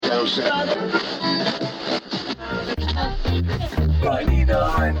no sense.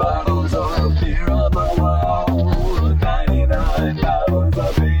 99 bottles of beer on the wall. 99 bottles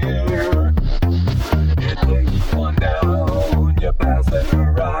of beer. You take one down, you pass it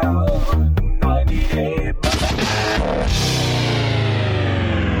around. 98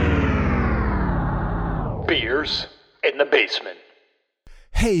 Beers in the Basement.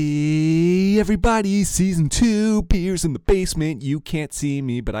 Hey everybody, season 2, Beers in the Basement. You can't see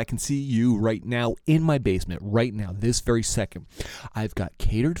me, but I can see you right now in my basement, right now, this very second. I've got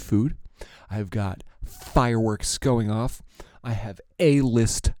catered food. I've got fireworks going off. I have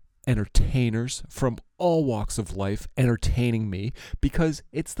A-list entertainers from all walks of life entertaining me because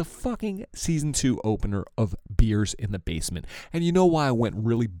it's the fucking season 2 opener of Beers in the Basement. And you know why I went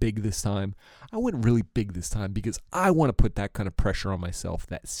really big this time? I went really big this time because I want to put that kind of pressure on myself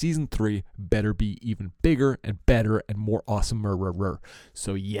that season 3 better be even bigger and better and more awesomer.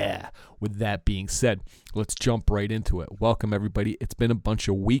 So yeah, with that being said, let's jump right into it. Welcome everybody. It's been a bunch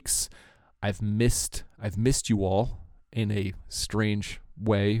of weeks. I've missed you all in a strange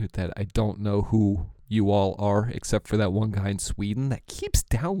way that I don't know who you all are except for that one guy in Sweden that keeps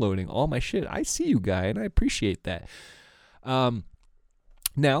downloading all my shit. I see you, guy, and I appreciate that.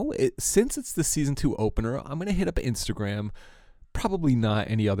 Since it's the season 2 opener, I'm going to hit up Instagram, probably not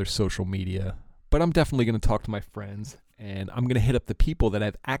any other social media, but I'm definitely going to talk to my friends, and I'm going to hit up the people that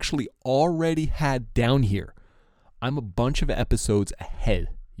I've actually already had down here. I'm a bunch of episodes ahead,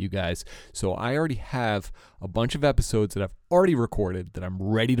 you guys. So I already have a bunch of episodes that I've already recorded that I'm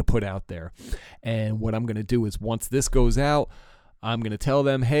ready to put out there. And what I'm going to do is once this goes out, I'm going to tell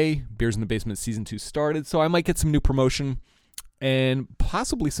them, hey, Beers in the Basement season 2 started. So I might get some new promotion and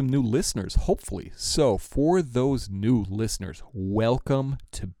possibly some new listeners, hopefully. So for those new listeners, welcome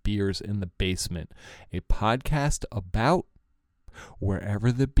to Beers in the Basement, a podcast about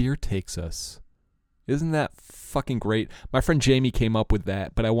wherever the beer takes us. Isn't that fucking great? My friend Jamie came up with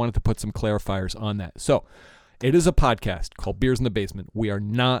that, but I wanted to put some clarifiers on that. So, it is a podcast called Beers in the Basement. We are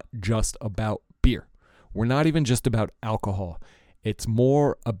not just about beer. We're not even just about alcohol. It's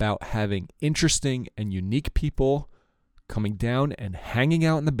more about having interesting and unique people coming down and hanging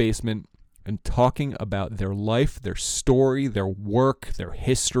out in the basement and talking about their life, their story, their work, their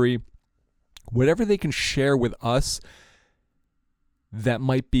history, whatever they can share with us that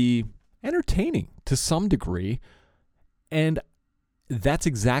might be entertaining to some degree, and that's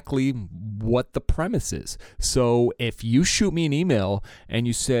exactly what the premise is. So if you shoot me an email and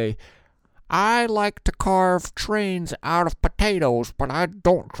you say, I like to carve trains out of potatoes, but I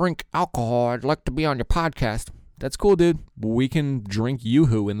don't drink alcohol, I'd like to be on your podcast, that's cool, dude. We can drink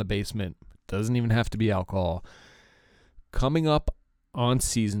Yoo-Hoo in the basement. Doesn't even have to be alcohol. Coming up on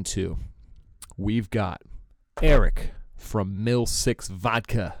season 2, we've got Eric from Mill 6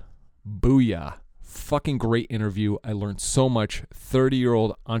 Vodka. Booyah. Fucking great interview. I learned so much.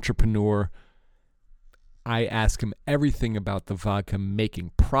 30-year-old entrepreneur. I ask him everything about the vodka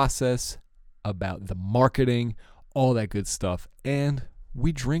making process, about the marketing, all that good stuff. And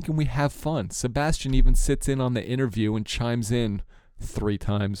we drink and we have fun. Sebastian even sits in on the interview and chimes in 3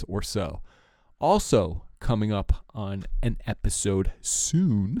 times or so. Also coming up on an episode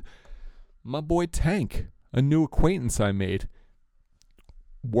soon, my boy Tank, a new acquaintance I made,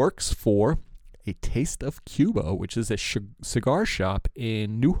 works for A Taste of Cuba, which is a cigar shop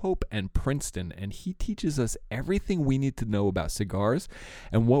in New Hope and Princeton, and he teaches us everything we need to know about cigars.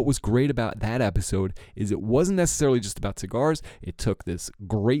 And what was great about that episode is it wasn't necessarily just about cigars. It took this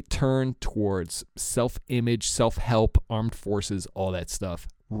great turn towards self-image, self-help, armed forces, all that stuff.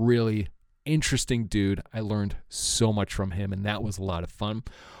 Really interesting dude. I learned so much from him, and that was a lot of fun.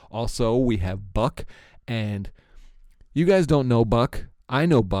 Also, we have Buck, and you guys don't know Buck. I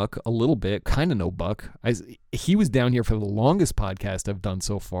know Buck a little bit, kind of know Buck. He was down here for the longest podcast I've done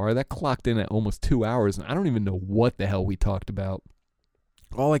so far. That clocked in at almost 2 hours, and I don't even know what the hell we talked about.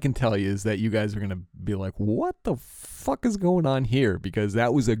 All I can tell you is that you guys are going to be like, what the fuck is going on here? Because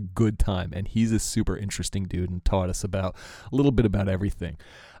that was a good time, and he's a super interesting dude and taught us about a little bit about everything.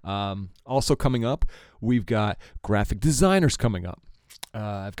 Also coming up, we've got graphic designers coming up.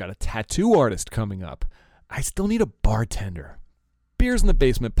 I've got a tattoo artist coming up. I still need a bartender. Beers in the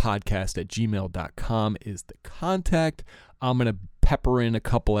Basement podcast at gmail.com is the contact. I'm going to pepper in a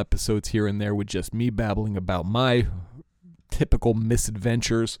couple episodes here and there with just me babbling about my typical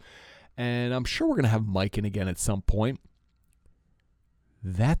misadventures. And I'm sure we're going to have Mike in again at some point.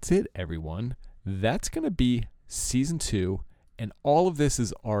 That's it, everyone. That's going to be season 2. And all of this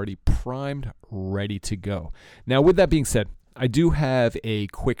is already primed, ready to go. Now, with that being said, I do have a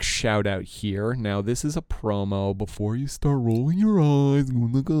quick shout out here. Now, this is a promo. Before you start rolling your eyes,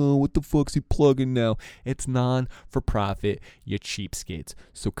 going like, oh, what the fuck's he plugging now? It's non-for-profit, you cheapskates.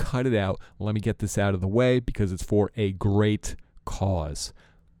 So cut it out. Let me get this out of the way because it's for a great cause.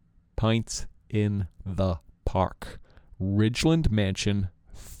 Pints in the Park. Ridgeland Mansion,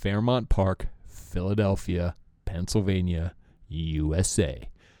 Fairmount Park, Philadelphia, Pennsylvania, USA.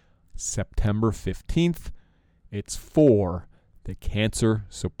 September 15th. It's for the Cancer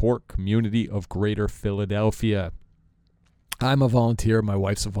Support Community of Greater Philadelphia. I'm a volunteer. My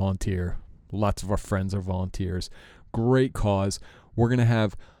wife's a volunteer. Lots of our friends are volunteers. Great cause. We're going to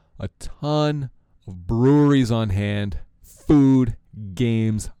have a ton of breweries on hand, food,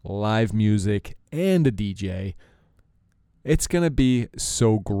 games, live music, and a DJ. It's going to be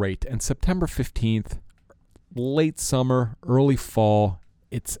so great. And September 15th, late summer, early fall,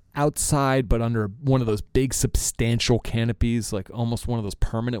 it's outside, but under one of those big substantial canopies, like almost one of those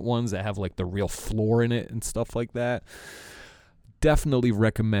permanent ones that have like the real floor in it and stuff like that. Definitely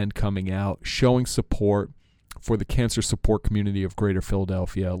recommend coming out, showing support for the Cancer Support Community of Greater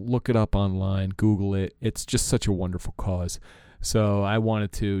Philadelphia. Look it up online, Google it. It's just such a wonderful cause. So I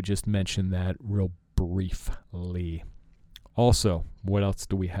wanted to just mention that real briefly. Also, what else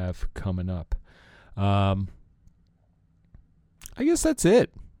do we have coming up? I guess that's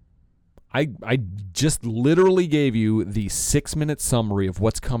it. I just literally gave you the 6-minute summary of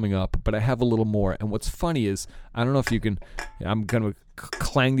what's coming up, but I have a little more. And what's funny is, I don't know if you can, I'm going to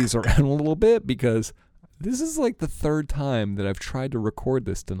clang these around a little bit because this is like the 3rd time that I've tried to record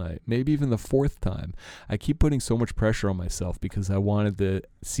this tonight, maybe even the 4th time. I keep putting so much pressure on myself because I wanted the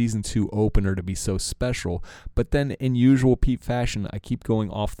season 2 opener to be so special. But then in usual Pete fashion, I keep going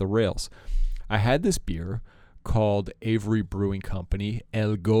off the rails. I had this beer called Avery Brewing Company,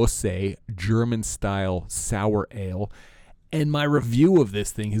 El Gosse German-style sour ale, and my review of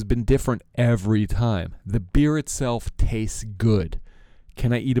this thing has been different every time. The beer itself tastes good.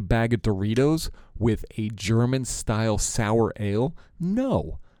 Can I eat a bag of Doritos with a German-style sour ale?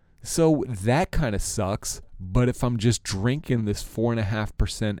 No. So that kind of sucks, but if I'm just drinking this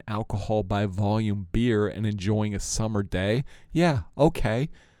 4.5% alcohol by volume beer and enjoying a summer day, yeah, okay.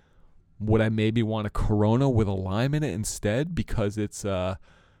 Would I maybe want a Corona with a lime in it instead because it's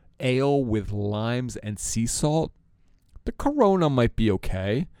ale with limes and sea salt? The Corona might be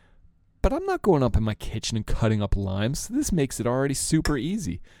okay, but I'm not going up in my kitchen and cutting up limes. This makes it already super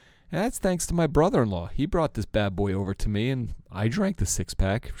easy. And that's thanks to my brother-in-law. He brought this bad boy over to me, and I drank the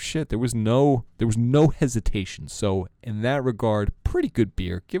 6-pack. Shit, there was no hesitation. So in that regard, pretty good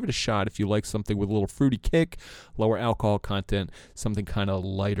beer. Give it a shot if you like something with a little fruity kick, lower alcohol content, something kind of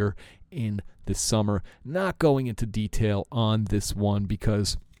lighter in the summer. Not going into detail on this one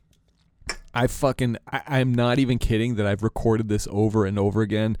because I'm not even kidding that I've recorded this over and over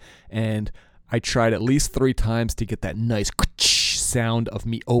again, and I tried at least 3 times to get that nice sound of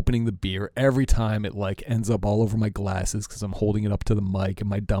me opening the beer. Every time it like ends up all over my glasses because I'm holding it up to the mic and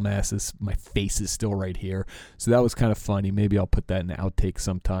my my face is still right here. So that was kind of funny. Maybe I'll put that in the outtake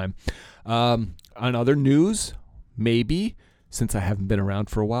sometime. On other news, maybe, since I haven't been around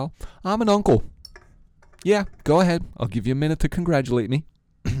for a while, I'm an uncle. Yeah, go ahead. I'll give you a minute to congratulate me.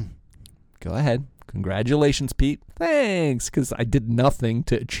 Go ahead. Congratulations, Pete. Thanks, because I did nothing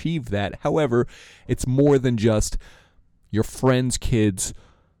to achieve that. However, it's more than just your friend's kids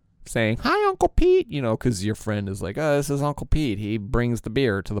saying, hi, Uncle Pete, because your friend is like, oh, this is Uncle Pete. He brings the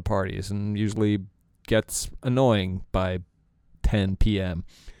beer to the parties and usually gets annoying by 10 p.m.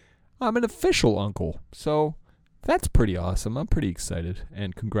 I'm an official uncle, so that's pretty awesome. I'm pretty excited,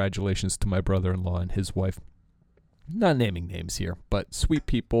 and congratulations to my brother-in-law and his wife. Not naming names here, but sweet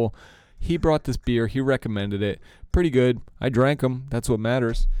people. He brought this beer. He recommended it. Pretty good. I drank them. That's what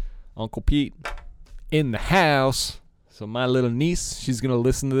matters. Uncle Pete in the house. So my little niece, she's going to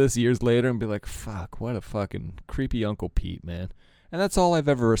listen to this years later and be like, fuck, what a fucking creepy Uncle Pete, man. And that's all I've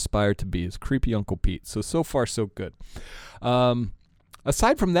ever aspired to be is creepy Uncle Pete. So far, so good.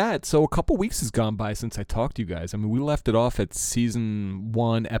 Aside from that, so a couple weeks has gone by since I talked to you guys. I mean, we left it off at season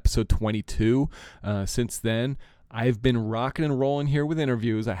 1, episode 22. Since then, I've been rocking and rolling here with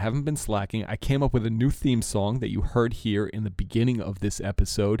interviews. I haven't been slacking. I came up with a new theme song that you heard here in the beginning of this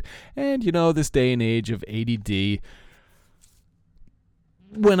episode. And, this day and age of ADD,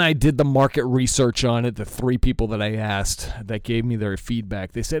 when I did the market research on it, the 3 people that I asked that gave me their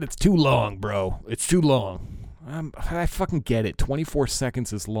feedback, they said, it's too long, bro. It's too long. I fucking get it. 24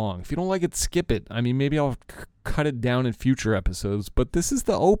 seconds is long. If you don't like it, skip it. I mean, maybe I'll cut it down in future episodes, but this is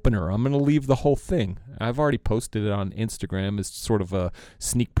the opener. I'm going to leave the whole thing. I've already posted it on Instagram as sort of a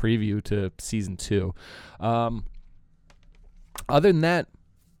sneak preview to season 2. other than that,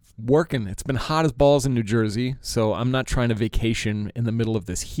 working. It's been hot as balls in New Jersey, so I'm not trying to vacation in the middle of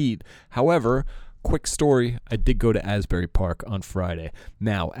this heat. However, quick story, I did go to Asbury Park on Friday.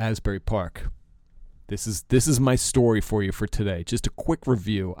 Now, Asbury Park, this is my story for you for today. Just a quick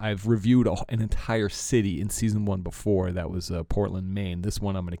review. I've reviewed an entire city in season 1 before. That was Portland, Maine. This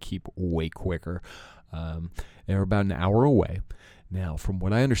one I'm going to keep way quicker. They're about an hour away. Now, from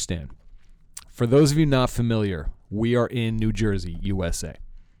what I understand, for those of you not familiar, we are in New Jersey, USA.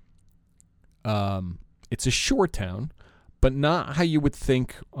 It's a shore town, but not how you would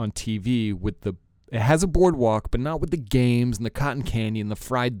think on TV with it has a boardwalk, but not with the games and the cotton candy and the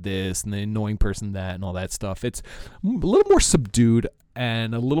fried this and the annoying person that and all that stuff. It's a little more subdued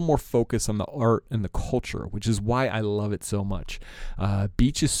and a little more focused on the art and the culture, which is why I love it so much.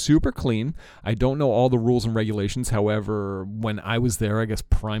 Beach is super clean. I don't know all the rules and regulations. However, when I was there, I guess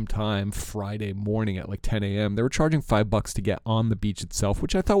prime time, Friday morning at like 10 a.m., they were charging $5 to get on the beach itself,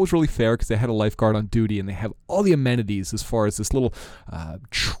 which I thought was really fair because they had a lifeguard on duty and they have all the amenities as far as this little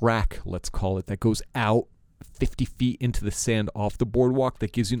track, let's call it, that goes out 50 feet into the sand off the boardwalk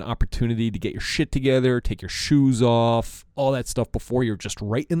that gives you an opportunity to get your shit together, take your shoes off, all that stuff before you're just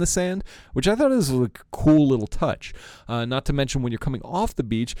right in the sand, which I thought was a cool little touch. Not to mention when you're coming off the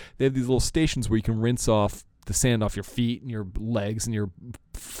beach, they have these little stations where you can rinse off the sand off your feet and your legs and your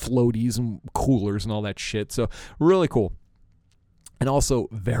floaties and coolers and all that shit. So really cool. And also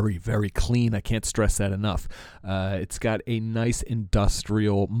very, very clean. I can't stress that enough. It's got a nice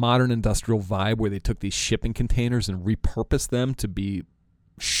modern industrial vibe where they took these shipping containers and repurposed them to be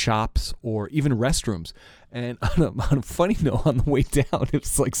shops or even restrooms. And on a funny note, on the way down, it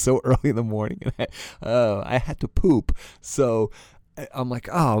was like so early in the morning, and I had to poop. So I'm like,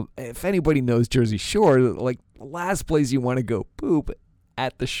 oh, if anybody knows Jersey Shore, like the last place you want to go poop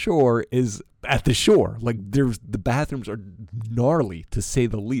at the shore is at the shore. Like the bathrooms are gnarly to say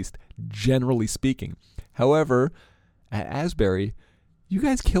the least, generally speaking. However, at Asbury, you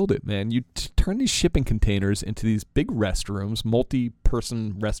guys killed it, man. You turn these shipping containers into these big restrooms,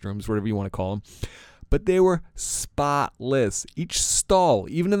 multi-person restrooms, whatever you want to call them. But they were spotless. Each stall,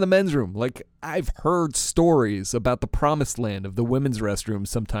 even in the men's room. Like, I've heard stories about the promised land of the women's restrooms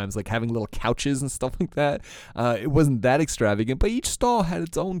sometimes, like having little couches and stuff like that. It wasn't that extravagant, but each stall had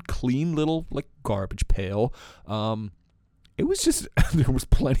its own clean little, like, garbage pail. It was just, there was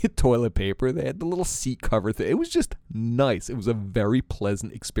plenty of toilet paper. They had the little seat cover thing. It was just nice. It was a very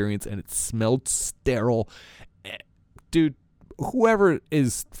pleasant experience, and it smelled sterile. Dude, whoever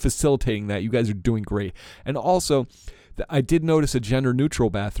is facilitating that, you guys are doing great. And also, I did notice a gender-neutral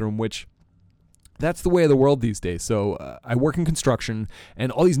bathroom, which that's the way of the world these days. So I work in construction,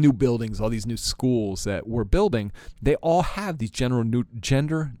 and all these new buildings, all these new schools that we're building, they all have these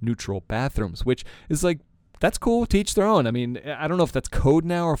gender-neutral bathrooms, which is like, that's cool, to each their own. I mean, I don't know if that's code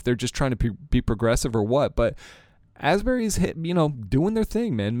now or if they're just trying to be progressive or what, but Asbury's doing their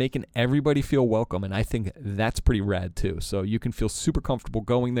thing, man, making everybody feel welcome, and I think that's pretty rad too. So you can feel super comfortable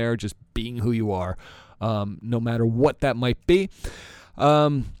going there, just being who you are, no matter what that might be.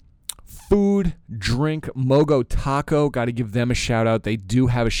 Food, drink, Mogo Taco, got to give them a shout out. They do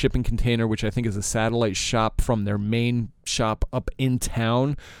have a shipping container, which I think is a satellite shop from their main shop up in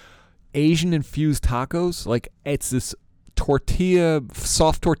town. Asian infused tacos, like it's this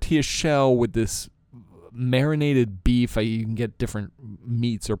soft tortilla shell with this marinated beef. You can get different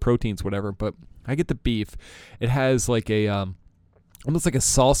meats or proteins, whatever, but I get the beef. It has like a almost like a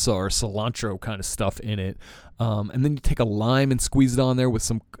salsa or cilantro kind of stuff in it, and then you take a lime and squeeze it on there with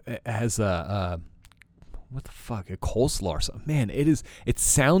some. It has a coleslaw or something. Man, it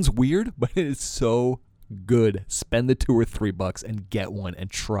sounds weird, but it is so good. Spend the $2 or $3 and get one and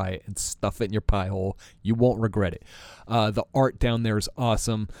try it and stuff it in your pie hole. You won't regret it. The art down there is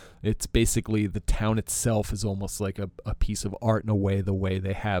awesome. It's basically the town itself is almost like a piece of art in a way, the way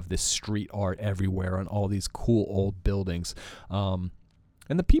they have this street art everywhere on all these cool old buildings. And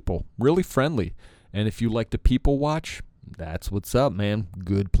the people, really friendly. And if you like to people watch, that's what's up, man.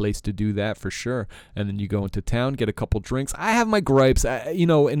 Good place to do that for sure. And then you go into town, get a couple drinks. I have my gripes.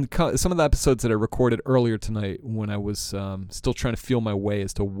 In some of the episodes that I recorded earlier tonight when I was still trying to feel my way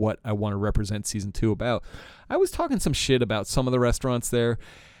as to what I want to represent season 2 about, I was talking some shit about some of the restaurants there.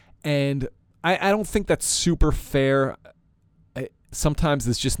 And I don't think that's super fair. Sometimes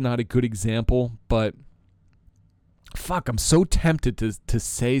it's just not a good example, but fuck, I'm so tempted to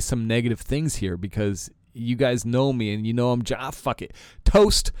say some negative things here because you guys know me and you know fuck it.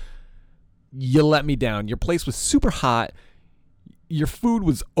 Toast, you let me down. Your place was super hot. Your food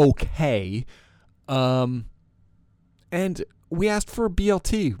was okay. And we asked for a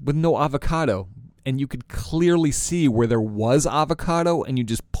BLT with no avocado. and you could clearly see where there was avocado, and you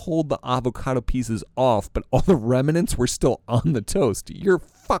just pulled the avocado pieces off, but all the remnants were still on the toast. You're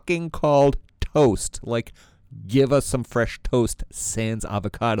fucking called toast. Like, give us some fresh toast sans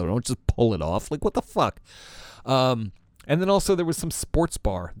avocado. Don't just pull it off. Like, what the fuck? And then also there was some sports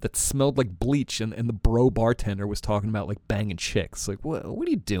bar that smelled like bleach, and the bro bartender was talking about like banging chicks. Like, what are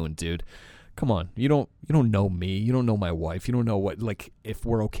you doing, dude? Come on, you don't know me, you don't know my wife, you don't know what, like, if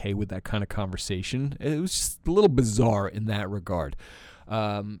we're okay with that kind of conversation. It was just a little bizarre in that regard.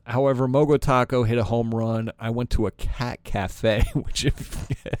 However, Mogo Taco hit a home run. I went to a cat cafe, which is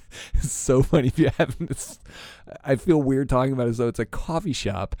so funny. If you haven't, I feel weird talking about it as though it's a coffee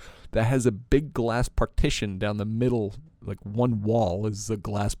shop that has a big glass partition down the middle. Like, one wall is a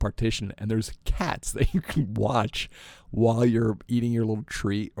glass partition, and there's cats that you can watch while you're eating your little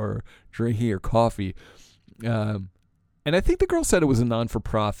treat or drinking your coffee. And I think the girl said it was a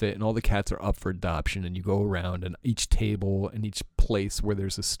non-for-profit, and all the cats are up for adoption, and you go around, and each table and each place where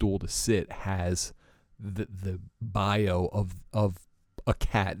there's a stool to sit has the bio of a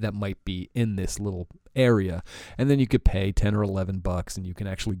cat that might be in this little area. And then you could pay $10 or $11, and you can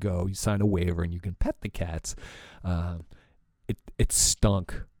actually go, you sign a waiver, and you can pet the cats. It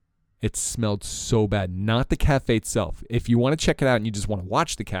stunk. It smelled so bad. Not the cafe itself. If you want to check it out and you just want to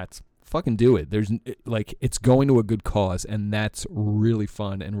watch the cats, fucking do it. There's like, it's going to a good cause, and that's really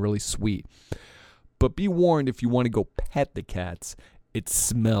fun and really sweet. But be warned, if you want to go pet the cats, it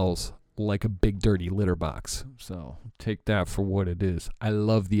smells like a big dirty litter box. So take that for what it is. I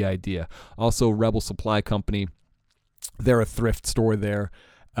love the idea. Also, Rebel Supply Company, they're a thrift store there.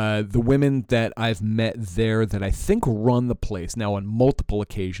 The women that I've met there that I think run the place now on multiple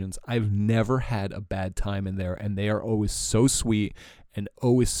occasions, I've never had a bad time in there, and they are always so sweet and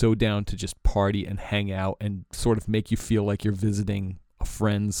always so down to just party and hang out and sort of make you feel like you're visiting a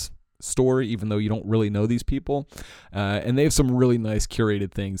friend's store, even though you don't really know these people. And they have some really nice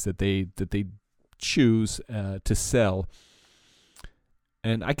curated things that they choose to sell.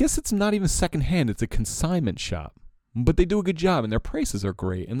 And I guess it's not even secondhand; it's a consignment shop. But they do a good job, and their prices are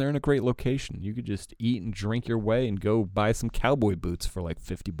great, and they're in a great location. You could just eat and drink your way and go buy some cowboy boots for like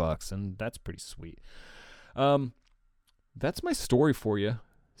 $50, and that's pretty sweet. That's my story for you.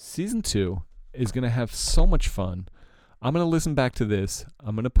 Season 2 is going to have so much fun. I'm going to listen back to this.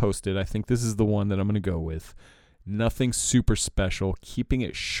 I'm going to post it. I think this is the one that I'm going to go with. Nothing super special, keeping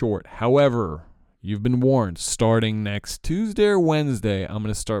it short. However, you've been warned, starting next Tuesday or Wednesday, I'm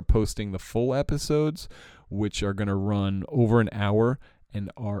going to start posting the full episodes, which are going to run over an hour and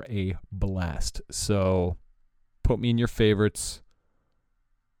are a blast. So put me in your favorites.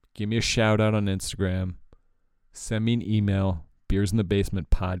 Give me a shout out on Instagram. Send me an email,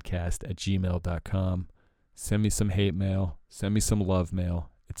 beersinthebasementpodcast@gmail.com. Send me some hate mail. Send me some love mail.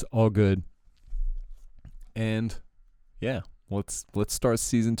 It's all good. And yeah, let's start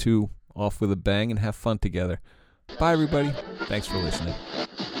season 2 off with a bang and have fun together. Bye, everybody. Thanks for listening.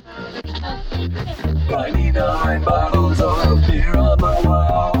 99 bottles.